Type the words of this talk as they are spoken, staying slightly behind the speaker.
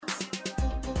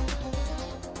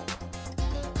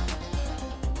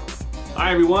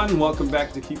Hi everyone, welcome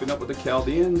back to Keeping Up with the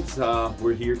Chaldeans.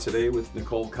 We're here today with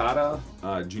Nicole Kata,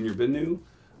 Junior Binu.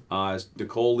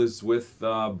 Nicole is with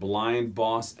Blind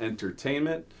Boss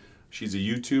Entertainment. She's a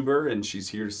YouTuber and she's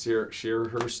here to share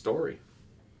her story.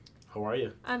 How are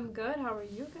you? I'm good. How are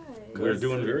you guys? We're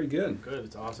doing very good. Good.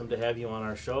 It's awesome to have you on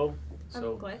our show.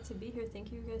 I'm glad to be here.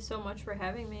 Thank you guys so much for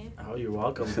having me. Oh, you're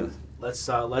welcome.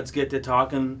 Let's get to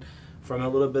talking from a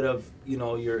little bit of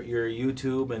your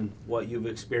YouTube and what you've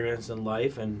experienced in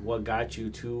life and what got you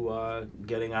to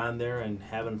getting on there and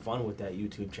having fun with that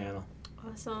YouTube channel.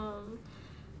 Awesome.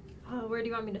 Where do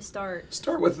you want me to start?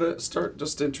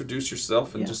 Just introduce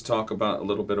yourself and just talk about a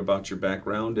little bit about your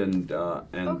background and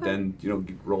then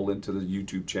roll into the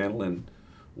YouTube channel and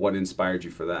what inspired you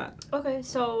for that. Okay,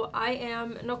 so I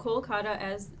am Nicole Kata,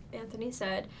 as Anthony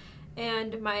said.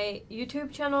 And my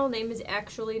YouTube channel name is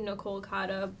actually Nicole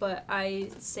Kata, but I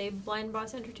say Blind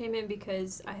Boss Entertainment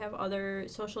because I have other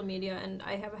social media and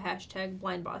I have a hashtag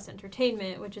Blind Boss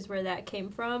Entertainment, which is where that came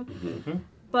from. Mm-hmm.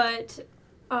 But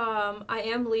I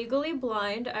am legally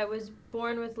blind. I was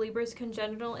born with Leber's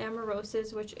congenital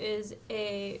amaurosis, which is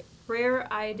a rare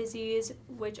eye disease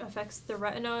which affects the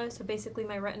retina. So basically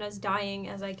my retina is dying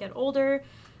as I get older.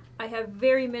 I have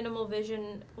very minimal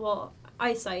vision. Well,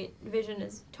 eyesight. Vision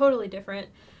is totally different.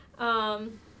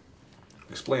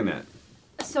 Explain that.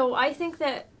 So I think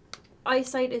that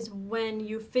eyesight is when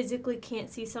you physically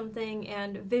can't see something,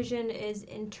 and vision is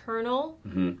internal.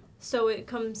 Mm-hmm. So it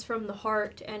comes from the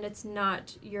heart, and it's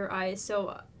not your eyes.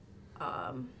 So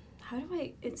that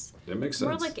makes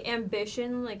more sense. like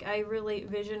ambition. Like I relate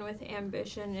vision with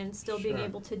ambition and still being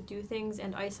able to do things,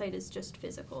 and eyesight is just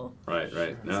physical. Right.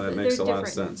 Sure. Now that makes a lot of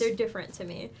sense. They're different to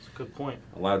me. That's a good point.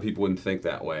 A lot of people wouldn't think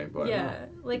that way, but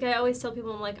like I always tell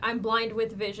people, I'm blind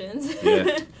with visions.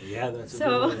 Yeah, that's a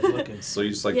good way of looking. So you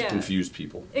just like to confuse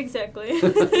people. Exactly.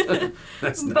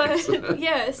 That's nice.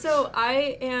 But so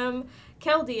I am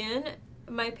Chaldean.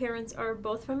 My parents are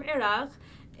both from Iraq.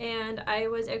 And I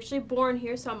was actually born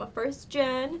here, so I'm a first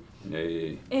gen.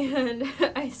 Hey. And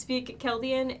I speak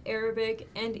Chaldean, Arabic,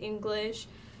 and English.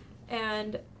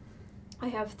 And I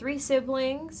have 3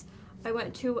 siblings. I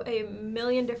went to a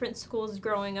million different schools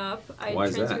growing up. I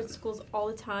transferred schools all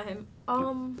the time.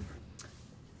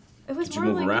 It was Did you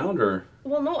move around or?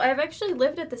 Well, no, I've actually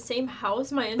lived at the same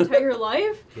house my entire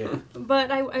life. Yeah.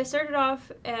 But I started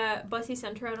off at Bussey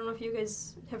Center. I don't know if you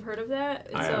guys have heard of that.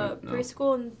 It's a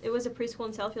preschool, and it was a preschool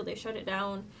in Southfield. They shut it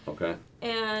down. Okay.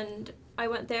 And I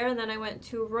went there, and then I went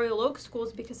to Royal Oak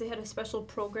Schools because they had a special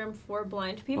program for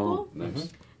blind people. Oh, nice.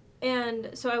 And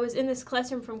so I was in this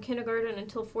classroom from kindergarten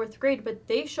until 4th grade, but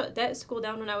they shut that school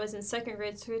down when I was in 2nd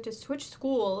grade, so I had to switch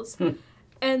schools.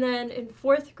 And then in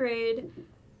 4th grade,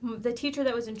 the teacher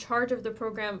that was in charge of the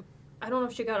program, I don't know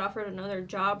if she got offered another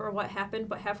job or what happened,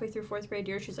 but halfway through 4th grade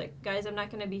year, she's like, guys, I'm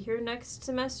not going to be here next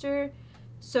semester,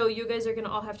 so you guys are going to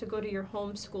all have to go to your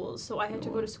home schools. So I had to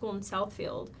go to school in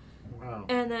Southfield. Wow.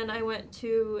 And then I went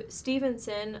to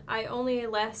Stevenson. I only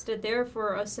lasted there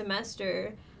for a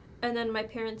semester, and then my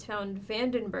parents found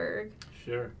Vandenberg.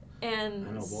 Sure. And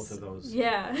I know both of those.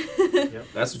 Yeah. Yep.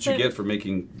 That's what you get for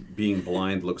making being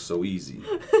blind look so easy.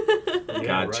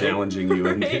 God challenging you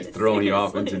and throwing you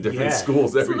off into different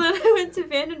schools. So then I went to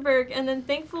Vandenberg, and then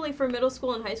thankfully for middle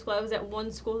school and high school, I was at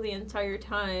one school the entire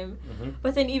time. Mm-hmm.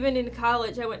 But then even in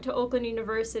college, I went to Oakland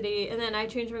University, and then I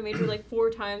changed my major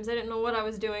 4 times. I didn't know what I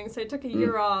was doing, so I took a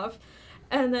year off.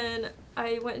 And then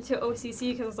I went to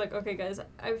OCC because I was like, okay, guys,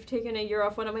 I've taken a year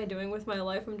off. What am I doing with my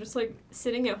life? I'm just,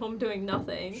 sitting at home doing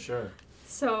nothing. Sure.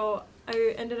 So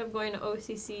I ended up going to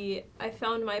OCC. I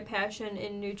found my passion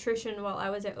in nutrition while I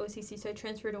was at OCC, so I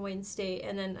transferred to Wayne State,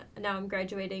 and then now I'm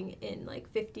graduating in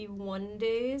 51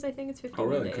 days. I think it's 51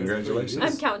 days. Oh, really? Congratulations.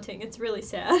 I'm counting. It's really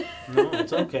sad. No,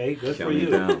 it's okay. Good for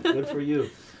you. Good for you.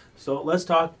 So let's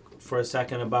talk for a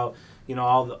second about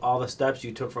all the steps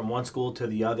you took from one school to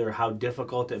the other, how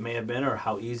difficult it may have been or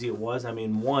how easy it was. I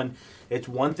mean, it's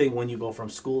one thing when you go from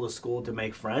school to school to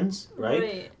make friends,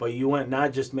 right? But you went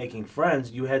not just making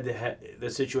friends, you had the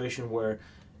situation where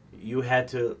you had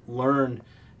to learn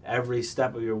every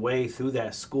step of your way through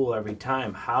that school every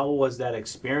time. How was that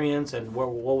experience, and what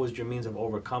was your means of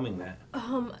overcoming that?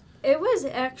 It was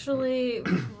actually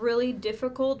really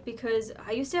difficult because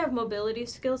I used to have mobility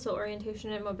skills, so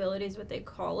orientation and mobility is what they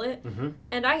call it. Mm-hmm.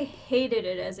 And I hated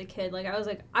it as a kid. I was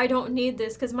like, I don't need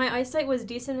this, because my eyesight was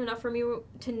decent enough for me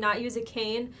to not use a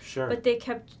cane. Sure. But they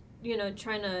kept,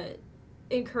 trying to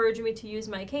encourage me to use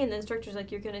my cane. The instructor's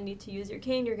like, you're going to need to use your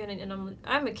cane. And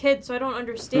I'm a kid, so I don't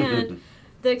understand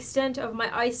the extent of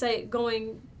my eyesight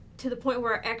going to the point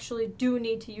where I actually do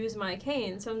need to use my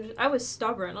cane. So I was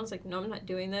stubborn. I was like, no, I'm not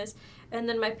doing this. And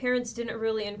then my parents didn't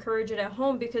really encourage it at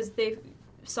home because they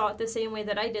saw it the same way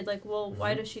that I did. Like, well,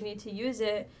 why does she need to use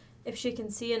it if she can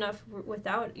see enough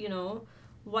without,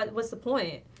 what's the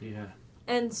point? Yeah.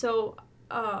 And so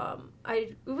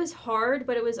it was hard,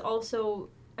 but it was also,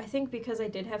 I think because I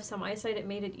did have some eyesight, it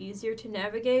made it easier to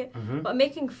navigate. But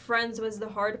making friends was the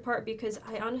hard part because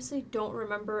I honestly don't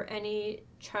remember any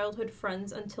childhood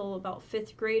friends until about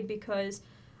 5th grade because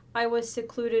I was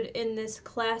secluded in this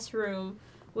classroom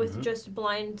with just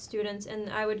blind students, and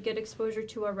I would get exposure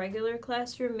to a regular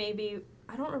classroom maybe,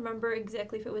 I don't remember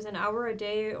exactly if it was an hour a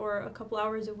day or a couple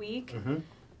hours a week.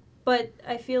 But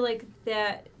I feel like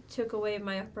that took away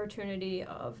my opportunity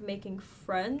of making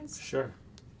friends. Sure.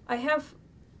 I have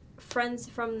friends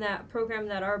from that program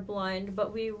that are blind,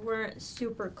 but we weren't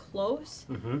super close.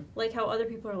 Like how other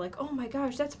people are like, oh my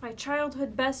gosh, that's my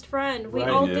childhood best friend. We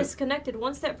all disconnected.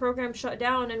 Once that program shut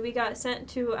down and we got sent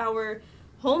to our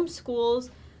home schools,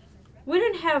 we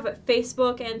didn't have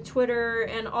Facebook and Twitter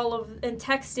and and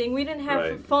texting. We didn't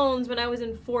have phones when I was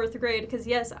in 4th grade because,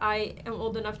 yes, I am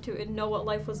old enough to know what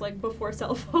life was like before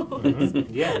cell phones.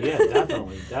 Yeah,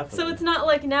 definitely. So it's not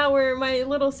like now where my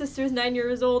little sister's 9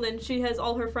 years old and she has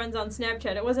all her friends on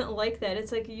Snapchat. It wasn't like that.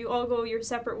 It's like you all go your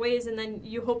separate ways and then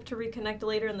you hope to reconnect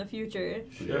later in the future.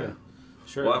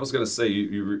 Sure. Well, I was going to say,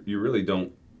 you really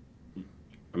don't,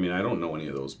 I mean, I don't know any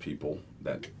of those people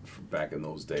that back in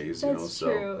those days, That's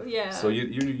true, yeah. So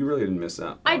you really didn't miss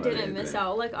out. I didn't miss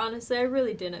out. Like, honestly, I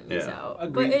really didn't miss out.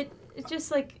 Agreed. But it just,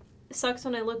 like, sucks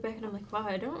when I look back and I'm like, wow,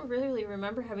 I don't really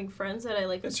remember having friends that I,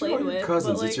 like, played with. Your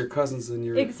cousins. But, like, it's your cousins and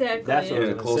your... Exactly. That's what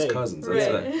I was close say. cousins. Right.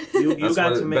 That's right. You That's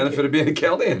got the to make benefit of being a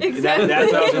Chaldean. Exactly.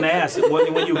 That's what I was going to ask.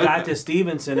 When you got to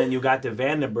Stevenson and you got to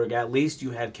Vandenberg, at least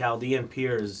you had Chaldean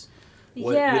peers. You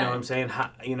know what I'm saying?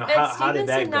 How did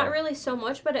that go? Not really so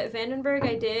much, but at Vandenberg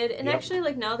I did. And actually,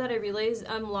 like, now that I realize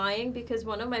I'm lying because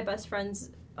one of my best friends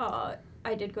I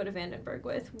did go to Vandenberg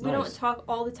with. We don't talk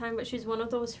all the time, but she's one of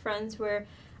those friends where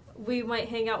we might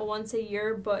hang out once a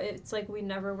year, but it's like we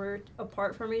never were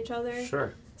apart from each other.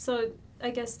 Sure. So I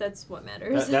guess that's what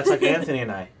matters. That's like Anthony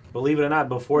and I. Believe it or not,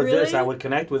 before Really? this, I would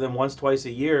connect with him once, twice a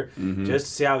year just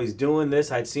to see how he's doing this.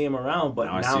 I'd see him around, but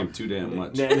now I see him too damn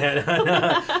much.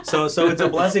 So it's a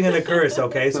blessing and a curse,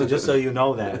 okay? So just so you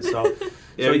know that. So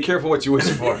be careful what you wish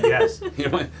for. Yes.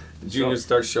 Junior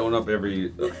starts showing up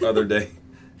every other day.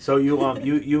 So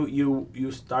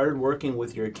you started working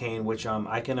with your cane, which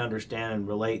I can understand and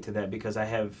relate to that because I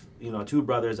have 2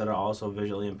 brothers that are also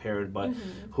visually impaired, but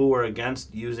who were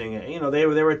against using it.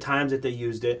 There were times that they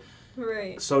used it.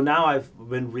 Right. So now I've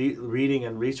been reading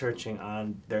and researching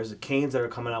on there's canes that are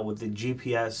coming out with the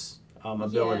GPS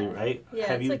ability, right?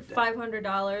 Yeah, it's like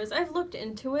 $500. I've looked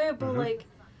into it, but like,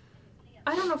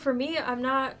 I don't know. For me, I'm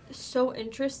not so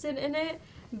interested in it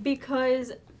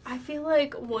because I feel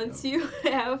like once you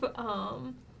have,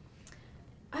 I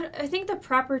think the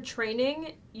proper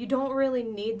training, you don't really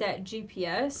need that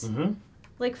GPS.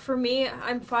 Like for me,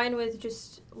 I'm fine with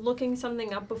just looking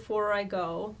something up before I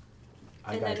go.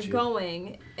 And then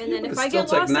going, and then if I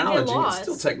get lost, I get lost. It's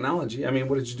still technology. I mean,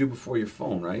 what did you do before your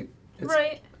phone, right?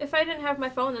 Right. If I didn't have my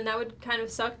phone, then that would kind of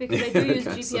suck because I do use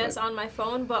GPS on my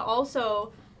phone, but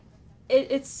also,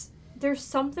 there's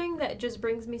something that just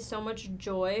brings me so much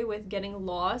joy with getting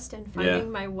lost and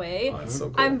finding my way. Oh, that's so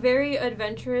cool. I'm very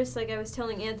adventurous. Like I was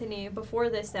telling Anthony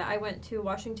before this that I went to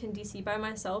Washington, D.C. by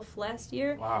myself last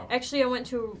year. Wow. Actually, I went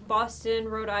to Boston,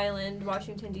 Rhode Island,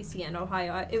 Washington, D.C., and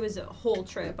Ohio. It was a whole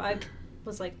trip. I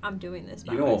was like, I'm doing this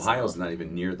by myself. Ohio's not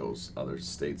even near those other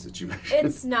states that you mentioned.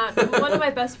 It's not. One of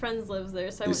my best friends lives there,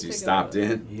 so I went to go. You stopped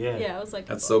in? Yeah, I was like,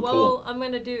 that's so cool. Well, if I'm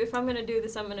gonna do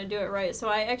this, I'm gonna do it right. So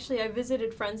I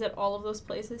visited friends at all of those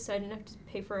places, so I didn't have to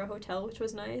pay for a hotel, which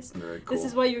was nice. Very cool. This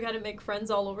is why you gotta make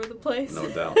friends all over the place. No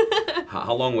doubt.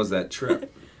 How long was that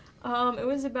trip? It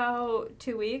was about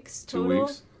 2 weeks total. 2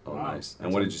 weeks? Oh, wow. Nice.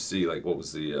 And what did you see? Like, what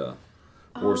was the...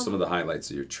 What were some of the highlights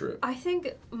of your trip? I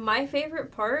think my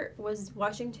favorite part was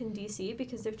Washington, D.C.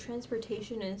 because their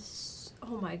transportation is,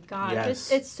 oh my God,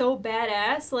 it's so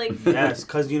badass. Like yes,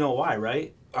 because you know why,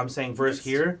 right? I'm saying versus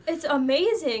here. It's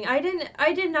amazing. I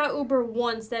did not Uber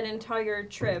once that entire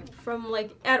trip from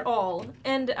like at all.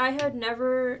 And I had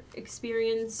never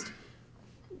experienced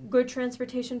good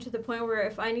transportation to the point where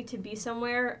if I need to be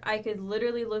somewhere, I could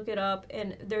literally look it up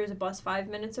and there's a bus 5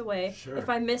 minutes away. Sure. If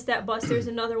I miss that bus, there's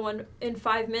another one in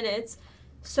 5 minutes.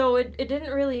 So it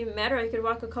didn't really matter. I could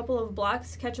walk a couple of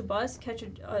blocks, catch a bus, catch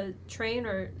a train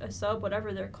or a sub,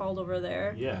 whatever they're called over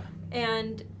there. Yeah.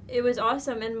 And it was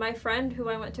awesome. And my friend who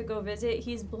I went to go visit,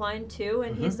 he's blind too.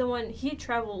 And he's the one, he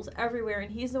travels everywhere.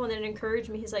 And he's the one that encouraged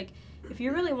me. He's like, if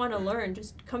you really want to learn,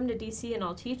 just come to DC and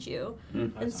I'll teach you.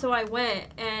 And so I went,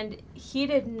 and he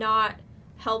did not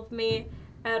help me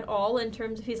at all in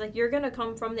terms of, he's like, you're going to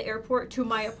come from the airport to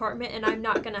my apartment and I'm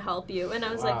not going to help you. And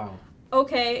I was like,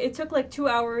 okay. It took like 2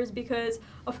 hours because,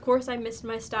 of course, I missed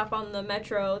my stop on the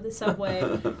metro, the subway.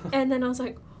 And then I was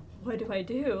like, what do I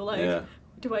do? Like,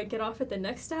 do I get off at the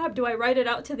next stop? Do I write it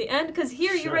out to the end? Because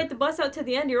here, you write the bus out to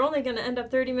the end, you're only going to end up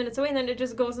 30 minutes away, and then it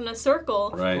just goes in a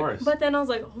circle. Right. Of course. But then I was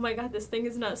like, oh my God, this thing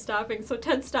is not stopping. So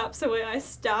 10 stops away, I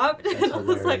stopped. That's and I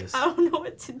was hilarious. like, I don't know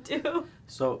what to do.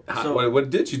 So what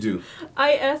did you do?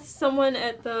 I asked someone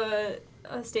at the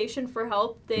station for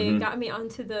help. They got me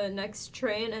onto the next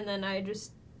train, and then I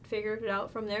just figured it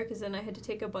out from there, because then I had to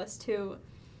take a bus to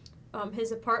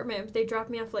his apartment. They dropped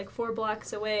me off like 4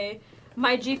 blocks away.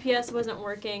 My GPS wasn't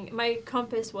working. My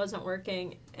compass wasn't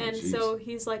working. And so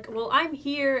he's like, well, I'm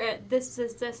here at this.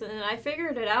 And then I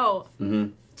figured it out.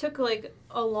 Took like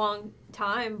a long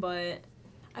time, but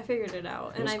I figured it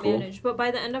out. And I managed. But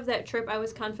by the end of that trip, I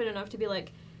was confident enough to be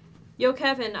like, yo,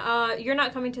 Kevin, you're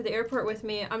not coming to the airport with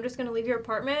me. I'm just going to leave your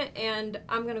apartment, and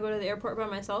I'm going to go to the airport by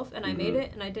myself. And I made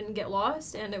it, and I didn't get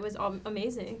lost, and it was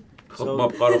amazing. So,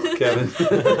 Kevin.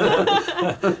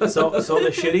 so the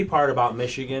shitty part about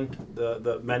Michigan,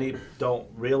 the many don't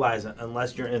realize it,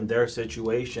 unless you're in their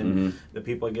situation, the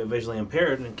people that get visually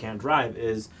impaired and can't drive,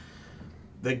 is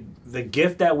the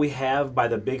gift that we have by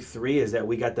the big three is that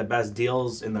we got the best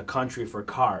deals in the country for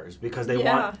cars, because they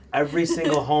want every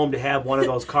single home to have one of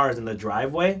those cars in the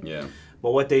driveway. Yeah.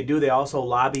 But what they do, they also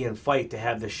lobby and fight to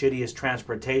have the shittiest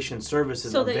transportation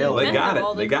services available. They got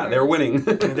it. They got it. They're winning.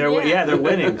 They're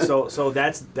winning. So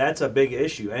that's a big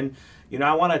issue. And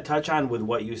I want to touch on with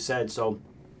what you said. So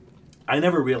I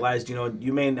never realized,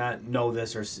 you may not know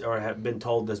this or have been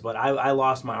told this, but I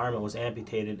lost my arm. It was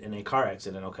amputated in a car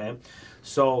accident. Okay,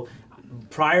 so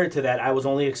prior to that, I was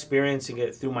only experiencing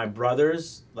it through my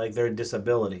brothers, like their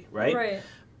disability, right? Right.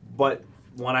 But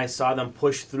when I saw them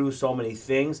push through so many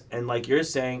things, and like you're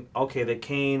saying, okay, the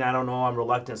cane, I don't know, I'm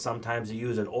reluctant sometimes to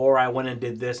use it, or I went and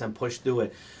did this and pushed through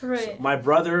it. Right. So my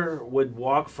brother would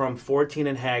walk from 14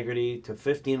 in Haggerty to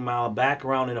 15 Mile back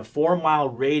around in a 4-mile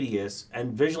radius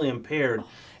and visually impaired,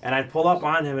 and I'd pull up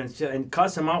on him and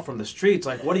cuss him out from the streets,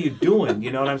 like, what are you doing?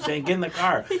 You know what I'm saying? Get in the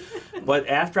car. But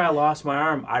after I lost my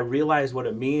arm, I realized what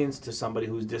it means to somebody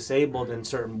who's disabled in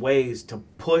certain ways to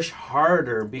push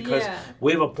harder, because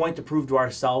we have a point to prove to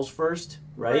ourselves first,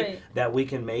 right? That we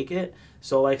can make it.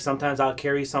 So, like, sometimes I'll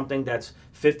carry something that's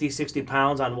 50, 60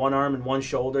 pounds on one arm and one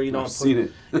shoulder, I've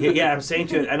seen it. Yeah, I'm saying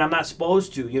to it, and I'm not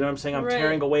supposed to, you know what I'm saying? I'm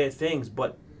tearing away at things,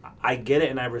 but I get it,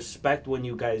 and I respect when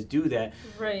you guys do that.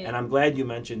 Right. And I'm glad you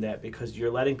mentioned that, because you're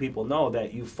letting people know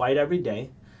that you fight every day,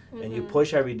 and you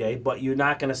push every day, but you're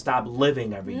not going to stop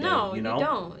living every day. No, you know? you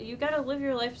don't. You got to live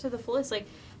your life to the fullest. Like,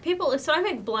 people, so I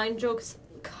make blind jokes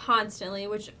constantly,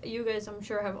 which you guys, I'm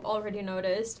sure, have already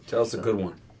noticed. Tell us a good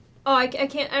one. Oh, I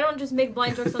can't, I don't just make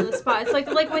blind jokes on the spot. It's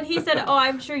like when he said, oh,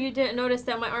 I'm sure you didn't notice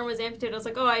that my arm was amputated. I was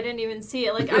like, oh, I didn't even see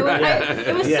it. Like,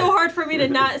 it was so hard for me to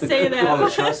not say that. Oh,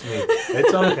 trust me.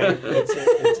 It's okay.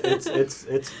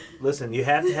 It's listen, you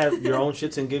have to have your own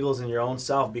shits and giggles in your own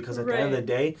self, because at the end of the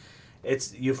day,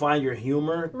 you find your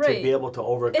humor to be able to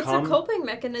overcome. It's a coping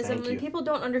mechanism, and people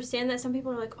don't understand that. Some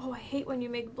people are like, oh, I hate when you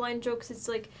make blind jokes. It's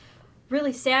like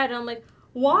really sad. And I'm like,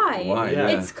 why? Yeah.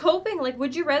 It's coping. Like,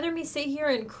 would you rather me sit here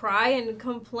and cry and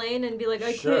complain and be like,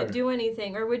 I can't do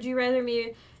anything? Or would you rather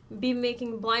me be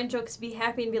making blind jokes, be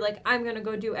happy, and be like, I'm going to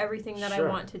go do everything that I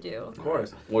want to do? Of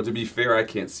course. Well, to be fair, I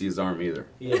can't see his arm either.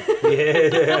 Yeah.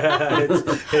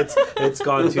 It's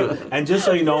gone too. And just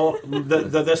so you know,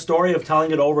 the story of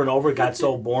telling it over and over got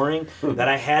so boring that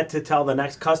I had to tell the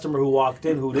next customer who walked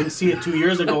in, who didn't see it 2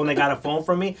 years ago when they got a phone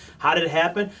from me. How did it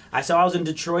happen? I said I was in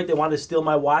Detroit. They wanted to steal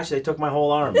my watch. They took my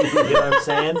whole arm. You know what I'm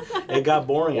saying? It got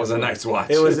boring. It was a nice watch.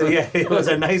 It was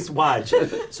a nice watch.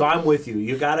 So I'm with you.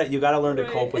 You gotta learn to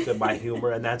cope with it by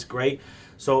humor, and that's great.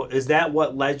 So is that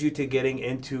what led you to getting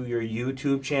into your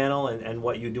YouTube channel and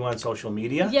what you do on social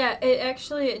media? Yeah,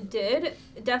 it did.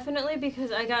 Definitely,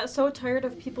 because I got so tired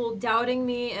of people doubting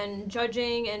me and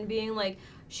judging and being like,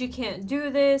 she can't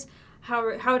do this.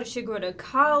 How does she go to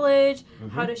college?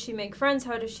 How does she make friends?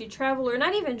 How does she travel? Or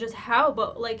not even just how,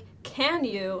 but like can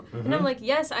you? And I'm like,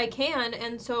 yes, I can.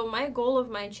 And so my goal of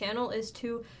my channel is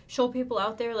to show people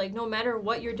out there, like, no matter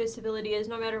what your disability is,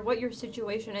 no matter what your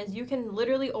situation is, you can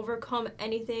literally overcome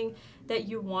anything that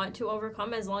you want to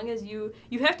overcome, as long as you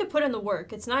have to put in the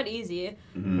work. It's not easy.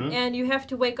 And you have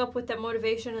to wake up with that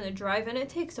motivation and the drive, and it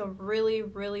takes a really,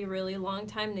 really, really long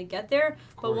time to get there.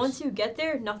 But once you get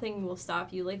there, nothing will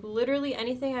stop you. Like, literally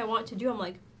anything I want to do, I'm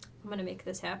like, I'm gonna make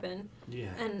this happen.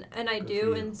 Yeah. And I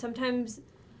do. And sometimes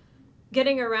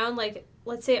getting around, like,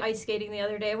 let's say ice skating the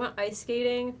other day. I went ice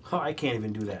skating. Oh, I can't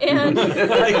even do that. And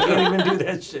I can't even do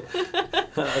that shit.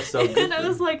 So good. And I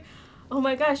was like, oh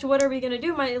my gosh, what are we going to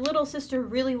do? My little sister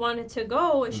really wanted to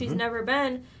go, and she's never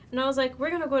been. And I was like, we're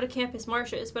going to go to Campus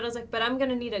Martius. But I was like, but I'm going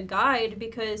to need a guide,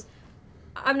 because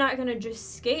I'm not going to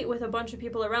just skate with a bunch of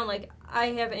people around. Like, I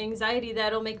have anxiety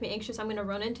that'll make me anxious. I'm going to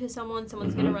run into someone's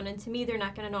going to run into me. They're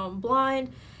not going to know I'm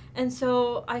blind. And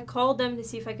so I called them to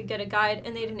see if I could get a guide,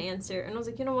 and they didn't answer. And I was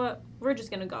like, you know what? We're just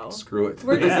going to go. Screw it.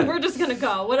 We're just going to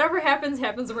go. Whatever happens,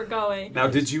 we're going. Now,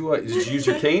 did you use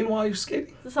your cane while you're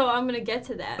skating? So I'm going to get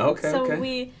to that. Okay, so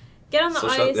we get on the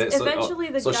ice. Eventually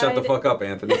the guide... shut the fuck up,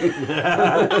 Anthony.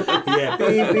 Yeah.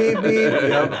 Beep, beep, beep.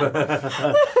 Yep.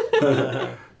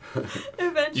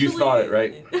 Eventually... You thought it,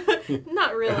 right?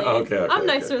 Not really. Okay, I'm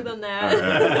nicer than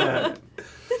that.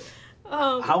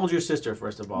 How old's your sister,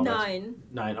 first of all? 9.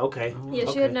 9, okay.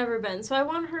 Yeah, she had never been. So I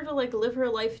want her to, like, live her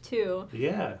life, too.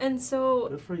 Yeah. And so...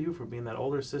 Good for you for being that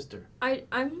older sister.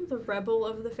 I'm the rebel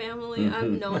of the family.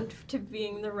 I'm known to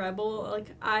being the rebel. Like,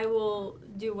 I will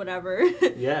do whatever.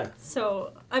 Yeah.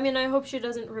 So, I mean, I hope she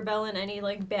doesn't rebel in any,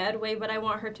 like, bad way, but I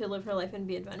want her to live her life and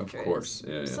be adventurous. Of course,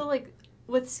 yeah. So, like,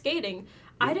 with skating,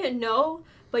 I didn't know,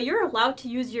 but you're allowed to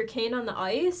use your cane on the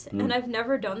ice, and I've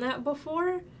never done that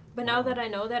before. But now that I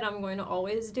know that, I'm going to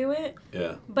always do it.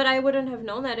 Yeah. But I wouldn't have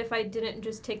known that if I didn't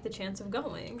just take the chance of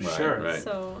going. Right, Sure. Right.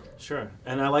 So. Sure.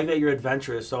 And I like that you're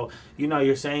adventurous. So,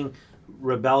 you're saying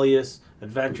rebellious,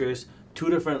 adventurous, 2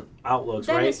 different outlooks,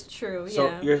 right? That is true, so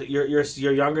yeah.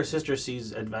 your younger sister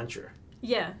sees adventure.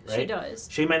 Yeah, right? she does.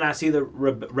 She may not see the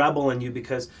rebel in you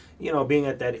because, being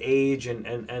at that age and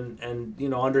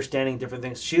understanding different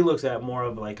things, she looks at it more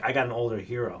of like, I got an older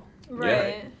hero.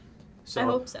 Right. Yeah. So, I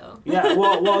hope so. Yeah,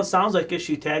 well, it sounds like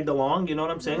she tagged along. You know what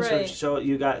I'm saying? Right. So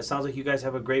it sounds like you guys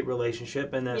have a great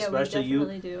relationship, and especially we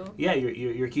definitely do. Yeah,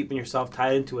 you're keeping yourself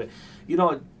tied into it.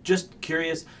 Just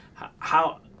curious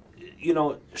how,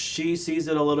 she sees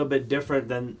it a little bit different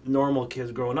than normal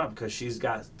kids growing up, because she's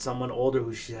got someone older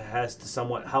who she has to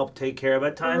somewhat help take care of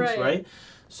at times, right?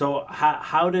 So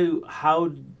how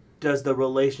does the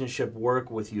relationship work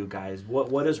with you guys?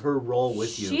 What is her role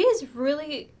with you? She's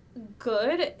really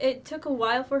good. It took a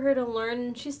while for her to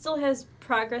learn. She still has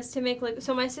progress to make. Like,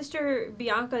 so my sister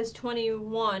Bianca is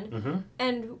 21,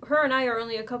 and her and I are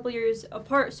only a couple years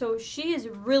apart. So she is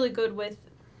really good with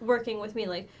working with me.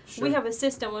 Like, we have a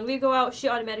system. When we go out, she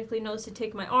automatically knows to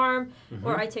take my arm,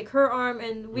 or I take her arm,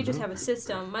 and we just have a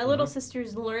system. My little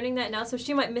sister's learning that now, so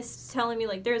she might miss telling me,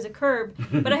 like, there's a curb,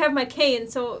 but I have my cane,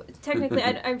 so technically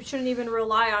I shouldn't even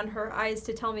rely on her eyes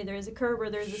to tell me there's a curb or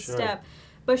there's a step.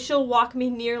 But she'll walk me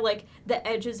near, like, the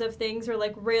edges of things, or,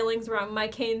 like, railings where my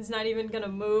cane's not even going to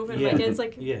move. And my dad's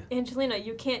like, Angelina,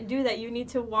 you can't do that. You need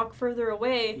to walk further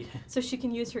away so she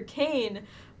can use her cane.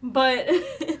 But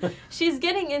she's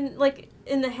getting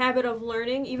in the habit of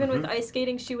learning. Even with ice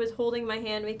skating, she was holding my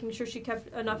hand, making sure she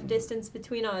kept enough distance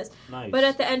between us. Nice. But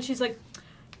at the end, she's like,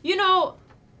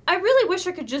 I really wish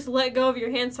I could just let go of your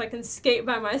hand so I can skate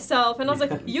by myself. And I was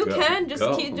like, you can.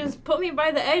 Just put me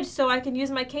by the edge so I can use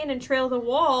my cane and trail the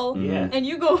wall. Yeah. And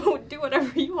you go do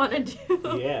whatever you want to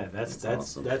do. Yeah, that's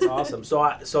awesome. That's awesome.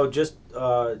 So just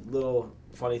little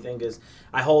funny thing is,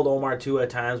 I hold Omar too at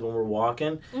times when we're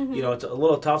walking. It's a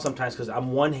little tough sometimes because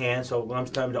I'm one hand, so when I'm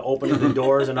trying to open the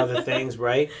doors and other things,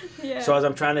 right? Yeah. So as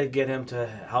I'm trying to get him to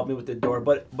help me with the door,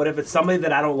 but if it's somebody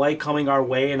that I don't like coming our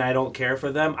way and I don't care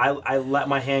for them, I let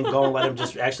my hand go and let him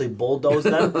just actually bulldoze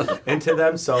them into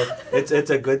them. So it's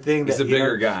a good thing. He's a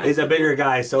bigger guy. He's a bigger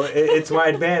guy, so it's my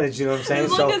advantage. You know what I'm saying?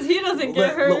 As long as he doesn't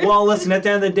get hurt. Well, listen. At the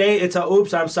end of the day, it's a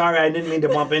oops. I'm sorry. I didn't mean to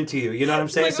bump into you. You know what I'm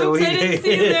saying? Like, oops, I didn't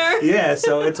see you there. Yeah.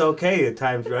 So it's okay at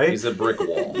times, right? He's a brick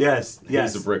wall. Yes.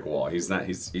 He's a brick wall. He's not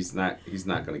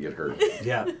going to get hurt.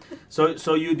 Yeah.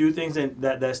 So you do things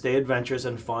that stay adventurous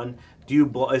and fun. Do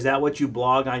you is that what you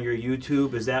blog on your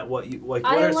YouTube? Is that what you like?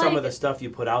 What are some of the stuff you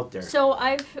put out there? So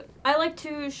I like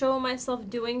to show myself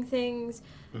doing things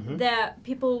that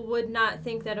people would not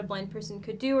think that a blind person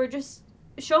could do, or just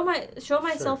show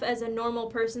myself as a normal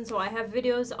person. So I have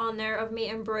videos on there of me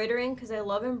embroidering because I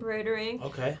love embroidering.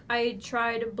 Okay. I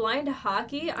tried blind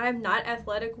hockey. I'm not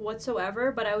athletic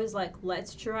whatsoever, but I was like,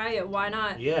 let's try it. Why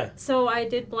not? Yeah. So I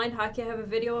did blind hockey. I have a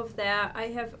video of that. I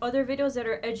have other videos that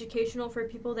are educational for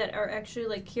people that are actually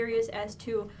like curious as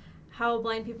to how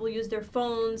blind people use their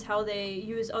phones, how they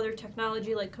use other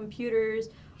technology like computers,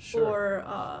 or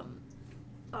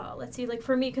let's see, like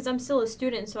for me, because I'm still a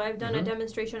student, so I've done a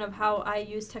demonstration of how I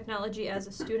use technology as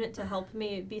a student to help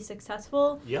me be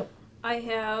successful. Yep. I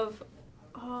have,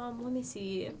 let me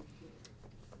see.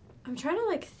 I'm trying to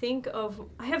like think of.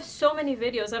 I have so many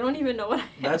videos. I don't even know what I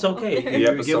have. That's okay. There. The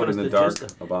episode in the dark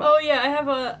about. Oh yeah, I have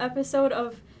a episode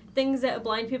of things that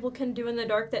blind people can do in the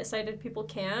dark that sighted people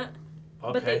can't.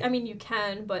 Okay. But they, I mean, you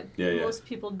can, but most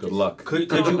people. Good just luck.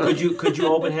 Could you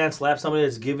open hand slap somebody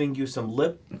that's giving you some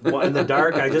lip in the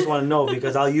dark? I just want to know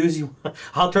because I'll use you.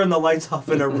 I'll turn the lights off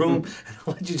in a room and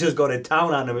I'll let you just go to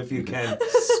town on them if you can.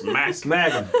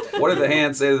 Smack them. What did the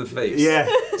hand say to the face? Yeah,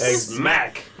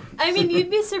 smack. I mean, you'd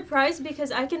be surprised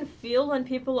because I can feel when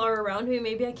people are around me.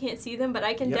 Maybe I can't see them, but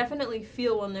I can definitely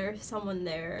feel when there's someone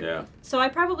there. Yeah. So I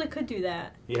probably could do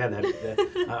that. Yeah,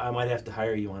 that I might have to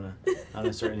hire you on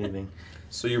a certain evening.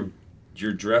 So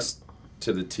you're dressed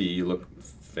to the T. You look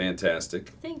fantastic.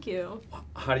 Thank you.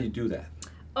 How do you do that?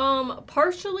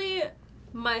 Partially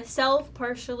myself,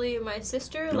 partially my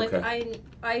sister. Okay. Like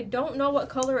I don't know what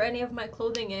color any of my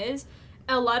clothing is.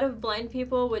 A lot of blind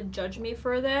people would judge me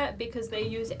for that because they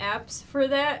use apps for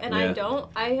that, and I don't.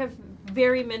 I have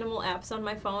very minimal apps on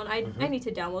my phone. I need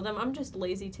to download them. I'm just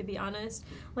lazy, to be honest.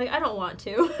 Like, I don't want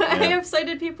to. I have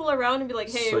sighted people around and be like,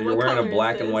 hey, so you're what wearing color a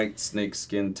black is and this? white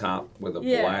snakeskin top with a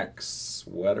black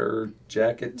sweater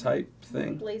jacket type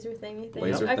thing? Blazer thingy thing.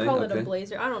 Blazer I thing, call it okay. a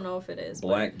blazer. I don't know if it is.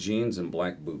 Black jeans and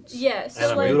black boots. Yeah, so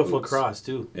And a like, beautiful boots. cross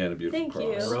too. And a beautiful Thank cross.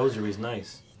 you. The rosary's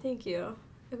nice. Thank you.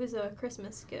 It was a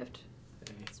Christmas gift.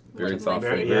 Very One of my thoughtful.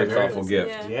 favorite Very yeah, thoughtful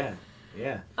gifts. gift.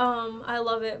 Yeah. I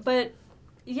love it. But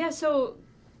yeah, so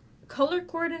color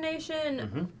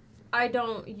coordination, I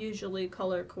don't usually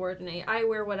color coordinate. I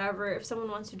wear whatever. If someone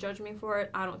wants to judge me for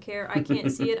it, I don't care. I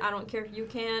can't see it. I don't care if you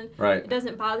can. Right. It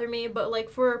doesn't bother me. But like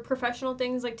for professional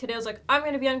things, like today I was like, I'm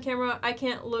going to be on camera. I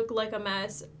can't look like a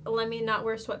mess. Let me not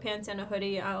wear sweatpants and a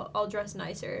hoodie. I'll dress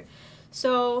nicer.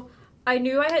 So I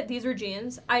knew these were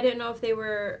jeans. I didn't know if they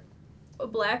were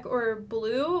black or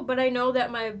blue, but I know that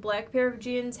my black pair of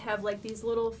jeans have like these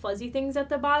little fuzzy things at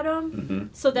the bottom,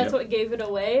 so that's what gave it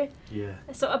away. Yeah.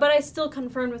 So, but I still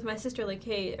confirmed with my sister, like,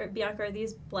 hey, Bianca, are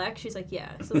these black? She's like, yeah.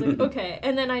 So I was like, okay.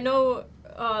 And then I know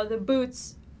the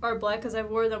boots are black because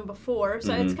I've wore them before,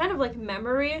 so it's kind of like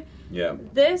memory. Yeah.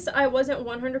 This, I wasn't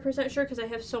 100% sure because I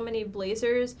have so many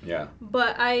blazers. Yeah.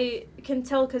 But I can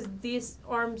tell because these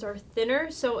arms are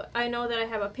thinner, so I know that I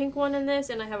have a pink one in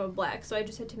this and I have a black, so I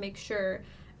just had to make sure.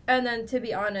 And then, to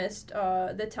be honest,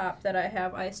 the top that I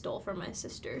have, I stole from my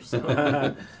sister. So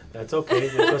That's okay.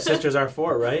 That's what sisters are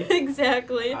for, right?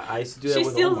 exactly. I used to do that She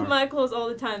with steals Omar. my clothes all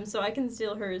the time, so I can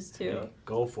steal hers too. Hey,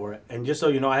 go for it. And just so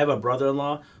you know, I have a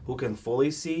brother-in-law who can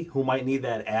fully see, who might need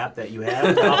that app that you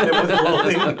have to help him with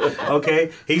clothing.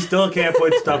 Okay? He still can't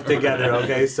put stuff together,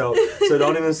 okay? So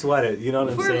don't even sweat it. You know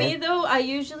what I'm For saying? me, though, I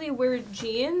usually wear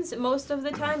jeans most of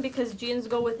the time because jeans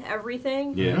go with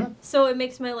everything. Yeah. So it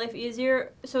makes my life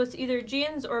easier. So it's either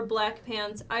jeans or black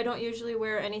pants. I don't usually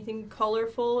wear anything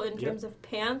colorful in terms of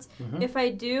pants. If I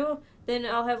do, then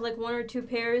I'll have like one or two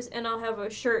pairs, and I'll have a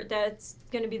shirt that's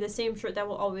going to be the same shirt that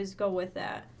will always go with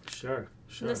that. Sure.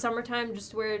 In the summertime,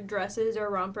 just wear dresses or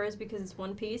rompers because it's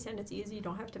one piece and it's easy. You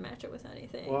don't have to match it with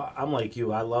anything. Well, I'm like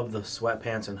you. I love the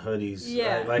sweatpants and hoodies.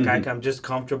 Yeah. I'm just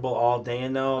comfortable all day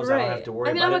in those. I don't have to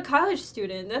worry I mean, about I'm it. a college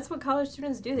student. That's what college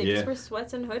students do. They just wear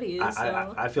sweats and hoodies.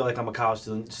 I feel like I'm a college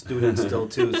student still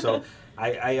too. So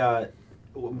I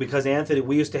because Anthony,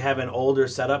 we used to have an older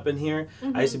setup in here.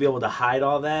 I used to be able to hide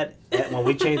all that. And when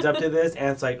we changed up to this, and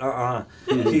it's like,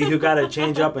 you got to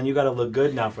change up and you got to look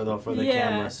good now for the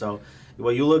camera. So,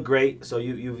 well, you look great. So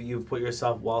you've put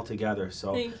yourself well together.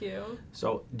 So Thank you.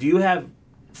 So do you have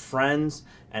friends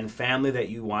and family that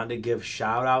you want to give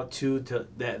shout out to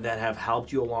that have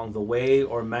helped you along the way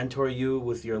or mentor you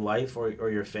with your life or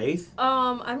your faith?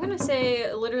 I'm gonna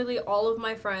say literally all of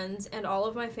my friends and all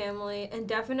of my family, and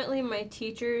definitely my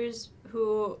teachers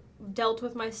who dealt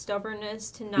with my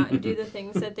stubbornness to not do the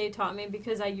things that they taught me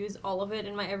because I use all of it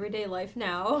in my everyday life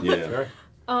now. Yeah. Sure.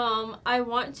 I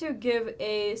want to give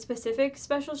a specific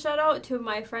special shout out to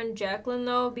my friend Jacqueline,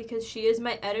 though, because she is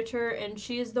my editor and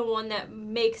she is the one that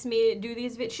makes me do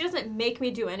these videos. She doesn't make me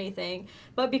do anything,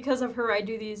 but because of her, I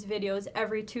do these videos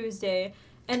every Tuesday.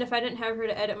 And if I didn't have her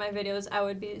to edit my videos, I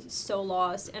would be so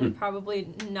lost and probably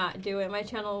not do it. My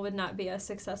channel would not be as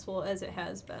successful as it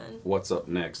has been. What's up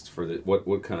next for the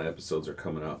what kind of episodes are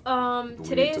coming up?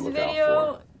 Today's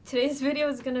video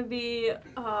is gonna be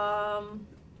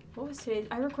what was today?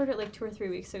 I recorded like 2 or 3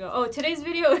 weeks ago. Oh, today's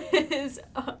video is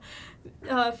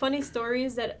funny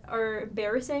stories that are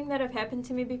embarrassing that have happened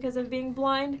to me because of being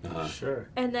blind. Sure.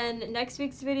 And then next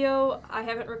week's video, I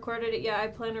haven't recorded it yet. I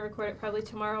plan to record it probably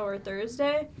tomorrow or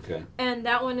Thursday. Okay. And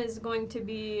that one is going to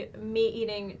be me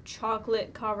eating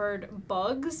chocolate-covered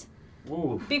bugs.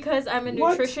 Ooh. Because I'm a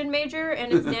nutrition major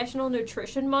and it's National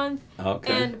Nutrition Month.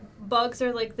 Okay. And bugs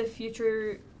are like the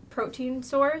future protein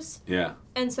source. Yeah.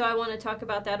 And so I want to talk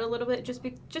about that a little bit, just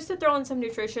to throw in some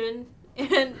nutrition.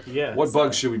 And yeah. What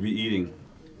bugs should we be eating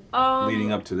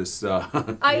leading up to this?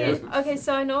 Okay,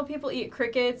 so I know people eat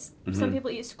crickets. Mm-hmm. Some people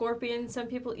eat scorpions. Some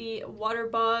people eat water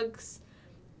bugs.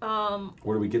 Where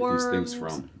do we get worms. these things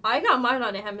from? I got mine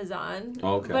on Amazon.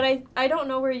 Oh, okay. But I don't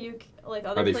know where you like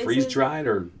other Are they places. freeze dried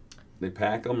or they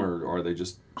pack them or are they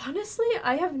just? Honestly,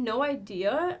 I have no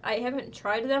idea. I haven't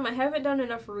tried them. I haven't done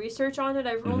enough research on it.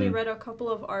 I've only read a couple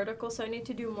of articles, so I need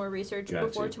to do more research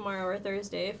before tomorrow or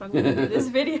Thursday if I'm going to do this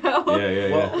video.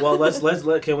 Well, let's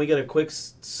can we get a quick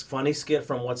funny skit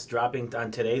from what's dropping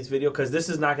on today's video? Because this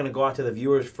is not going to go out to the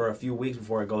viewers for a few weeks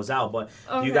before it goes out. But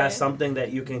you got something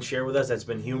that you can share with us that's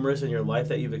been humorous in your life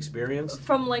that you've experienced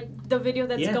from like the video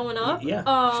that's going up? Yeah,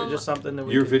 sure, just something that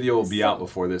your video will be out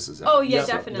before this is out. Oh yeah,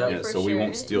 definitely. Yeah, for so sure. we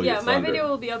won't steal your thunder. Yeah, my video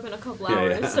will be up in a couple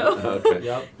hours. So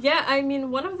yeah, I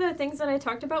mean, one of the things that I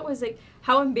talked about was like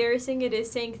how embarrassing it is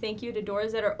saying thank you to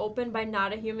doors that are opened by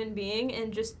not a human being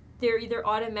and just they're either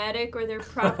automatic or they're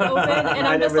propped open, and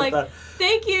I'm just like,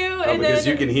 thank you. And because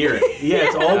then, you can hear it. Yeah,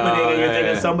 it's opening, and you're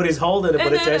thinking somebody's holding it,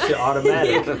 but it's actually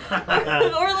automatic.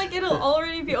 Or like it'll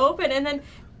already be open, and then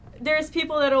there's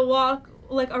people that'll walk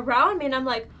like around me, and I'm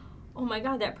like, oh my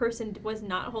god, that person was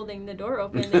not holding the door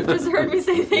open. They just heard me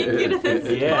say thank you to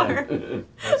this door.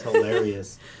 That's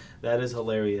hilarious. That is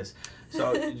hilarious.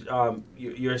 So,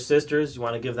 your sisters, you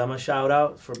want to give them a shout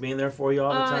out for being there for you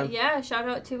all the time? Yeah, shout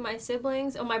out to my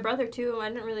siblings. Oh, my brother too. I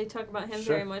didn't really talk about him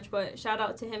very much, but shout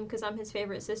out to him because I'm his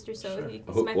favorite sister. So he's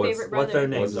my favorite brother. What's their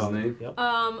names? What's his name? Yep.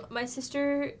 My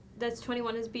sister that's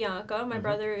 21 is Bianca. My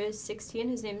brother is 16.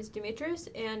 His name is Demetrius,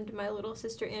 and my little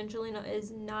sister Angelina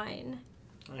is 9.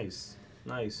 Nice.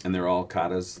 And they're all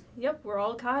katas? Yep, we're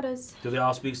all katas. Do they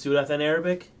all speak Surat and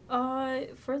Arabic?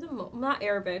 Not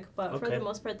Arabic, but for the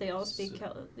most part, they all speak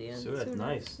Chaldean. Surat,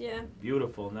 nice. Yeah.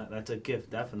 Beautiful. That's a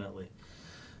gift, definitely.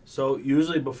 So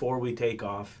usually before we take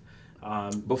off,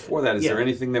 before that, is there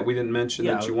anything that we didn't mention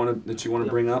that you want to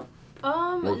bring up?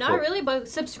 Not really, but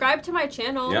subscribe to my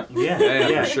channel. Yep.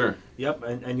 Yeah, for sure. Yep,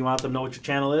 and you want them to know what your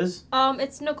channel is?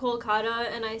 It's Nicole Kada,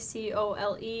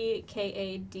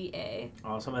 NicoleKada.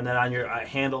 Awesome. And then on your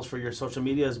handles for your social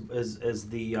media is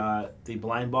the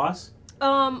Blind Boss?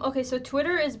 Okay, so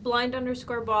Twitter is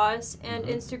blind_boss, and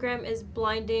Instagram is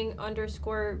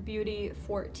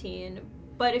blinding_beauty14.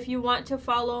 But if you want to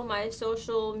follow my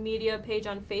social media page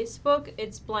on Facebook,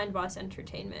 it's Blind Boss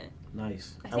Entertainment.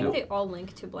 Nice. I think they all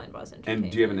link to Blind Boss Entertainment.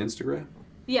 And do you have an Instagram?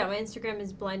 Yeah, my Instagram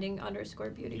is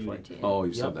blinding_beauty14. Oh,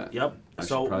 you said that. Yep.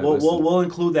 So we'll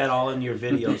include that all in your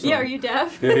video. So. Yeah, are you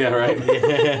deaf? Yeah, right.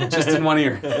 Just in one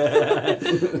ear.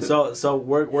 So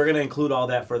we're gonna include all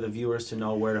that for the viewers to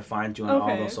know where to find you on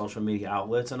all those social media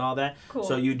outlets and all that. Cool.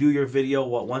 So you do your video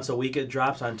once a week? It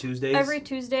drops on Tuesdays. Every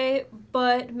Tuesday,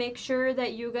 but make sure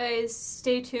that you guys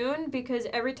stay tuned because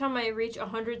every time I reach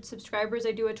 100 subscribers,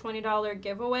 I do a $20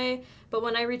 giveaway. But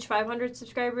when I reach 500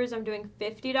 subscribers, I'm doing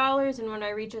 $50, and when I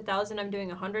reach 1,000, I'm doing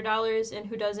 $100. And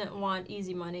who doesn't want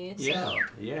easy money? So.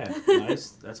 Yeah,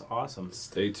 nice. That's awesome.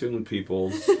 Stay tuned,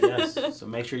 people. Yes. So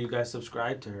make sure you guys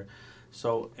subscribe to her.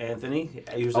 So Anthony,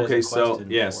 I usually so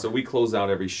we close out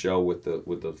every show with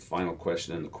the final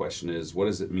question, and the question is, what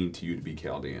does it mean to you to be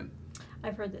Chaldean?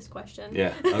 I've heard this question.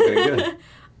 Yeah. Okay. Good.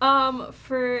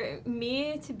 For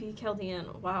me to be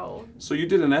Chaldean, wow. So you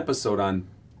did an episode on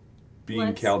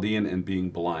being Chaldean and being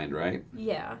blind, right?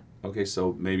 Yeah. Okay,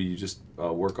 so maybe you just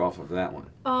work off of that one.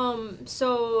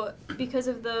 So because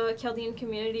of the Chaldean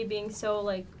community being so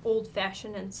like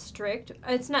old-fashioned and strict,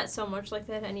 it's not so much like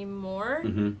that anymore.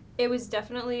 It was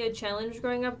definitely a challenge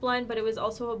growing up blind, but it was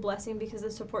also a blessing because the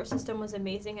support system was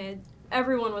amazing.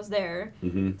 Everyone was there,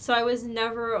 so I was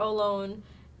never alone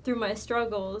through my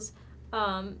struggles.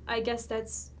 I guess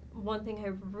that's one thing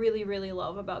I really, really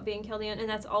love about being Chaldean, and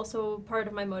that's also part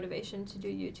of my motivation to do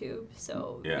YouTube.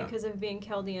 So because of being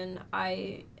Chaldean,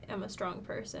 I am a strong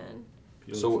person.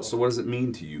 Beautiful. So what does it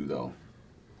mean to you, though?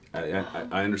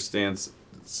 I understand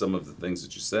some of the things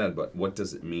that you said, but what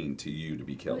does it mean to you to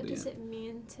be Chaldean? What does it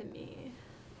mean to me?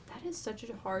 That is such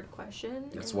a hard question.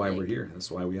 That's and, why like, we're here. That's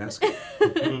why we ask it.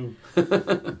 I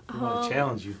want to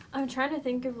challenge you. I'm trying to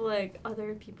think of like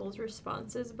other people's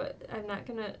responses, but I'm not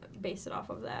gonna base it off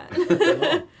of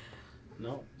that.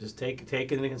 No, just take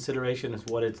into consideration is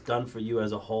what it's done for you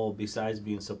as a whole, besides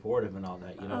being supportive and all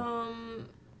that. You know,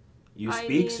 you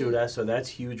speak Suda, so that's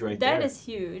huge right there. That is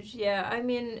huge. Yeah, I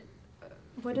mean,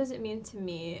 what does it mean to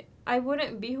me? I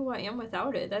wouldn't be who I am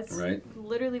without it. That's right.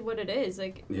 literally what it is.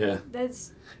 Like, yeah,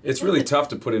 that's. It's really tough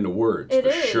to put into words. It for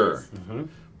is. Sure, Mm-hmm.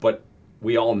 but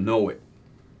we all know it.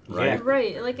 Right. Yeah.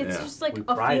 Right. Like it's just like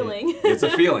a feeling. It's a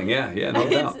feeling. Yeah. Yeah. No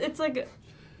doubt. It's like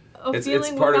a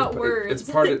feeling without words. It's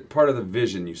part of the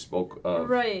vision you spoke of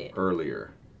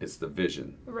earlier. It's the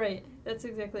vision. Right. That's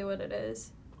exactly what it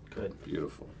is. Good.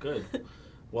 Beautiful. Good.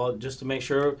 Well, just to make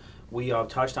sure we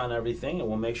touched on everything, and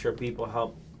we'll make sure people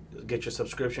help get your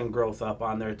subscription growth up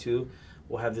on there too.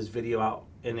 We'll have this video out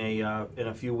in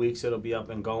a few weeks. It'll be up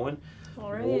and going.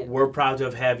 All right. We're proud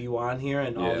to have you on here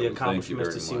and all the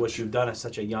accomplishments to see much. what you've done at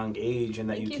such a young age, and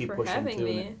that Thank you you keep for pushing having through.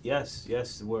 me. Yes,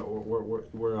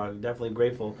 we're definitely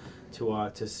grateful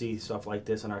to see stuff like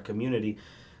this in our community.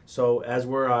 So as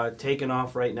we're taking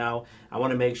off right now, I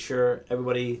want to make sure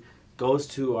everybody goes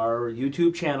to our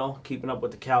YouTube channel, Keeping Up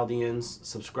with the Chaldeans,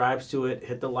 subscribes to it,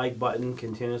 hit the like button,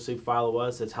 continuously follow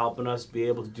us. It's helping us be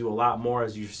able to do a lot more,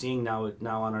 as you're seeing now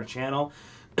on our channel,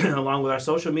 along with our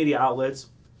social media outlets.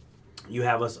 You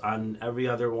have us on every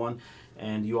other one,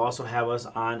 and you also have us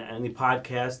on any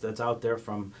podcast that's out there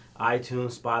from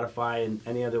iTunes, Spotify, and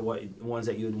any other ones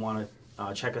that you'd want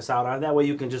to check us out on. That way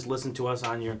you can just listen to us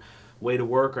on your way to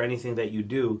work or anything that you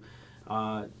do.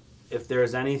 If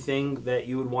there's anything that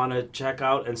you would want to check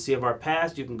out and see of our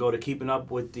past, you can go to Keeping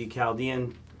Up with the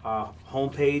Chaldean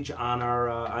homepage on our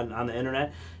on the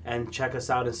internet and check us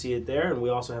out and see it there. And we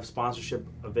also have sponsorship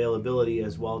availability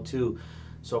as well too.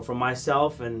 So from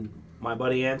myself and my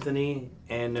buddy Anthony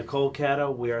and Nicole Cata,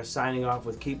 we are signing off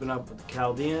with Keeping Up with the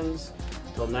Chaldeans.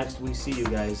 Till next we see you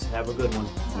guys. Have a good one.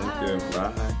 Thank you.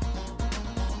 Bye.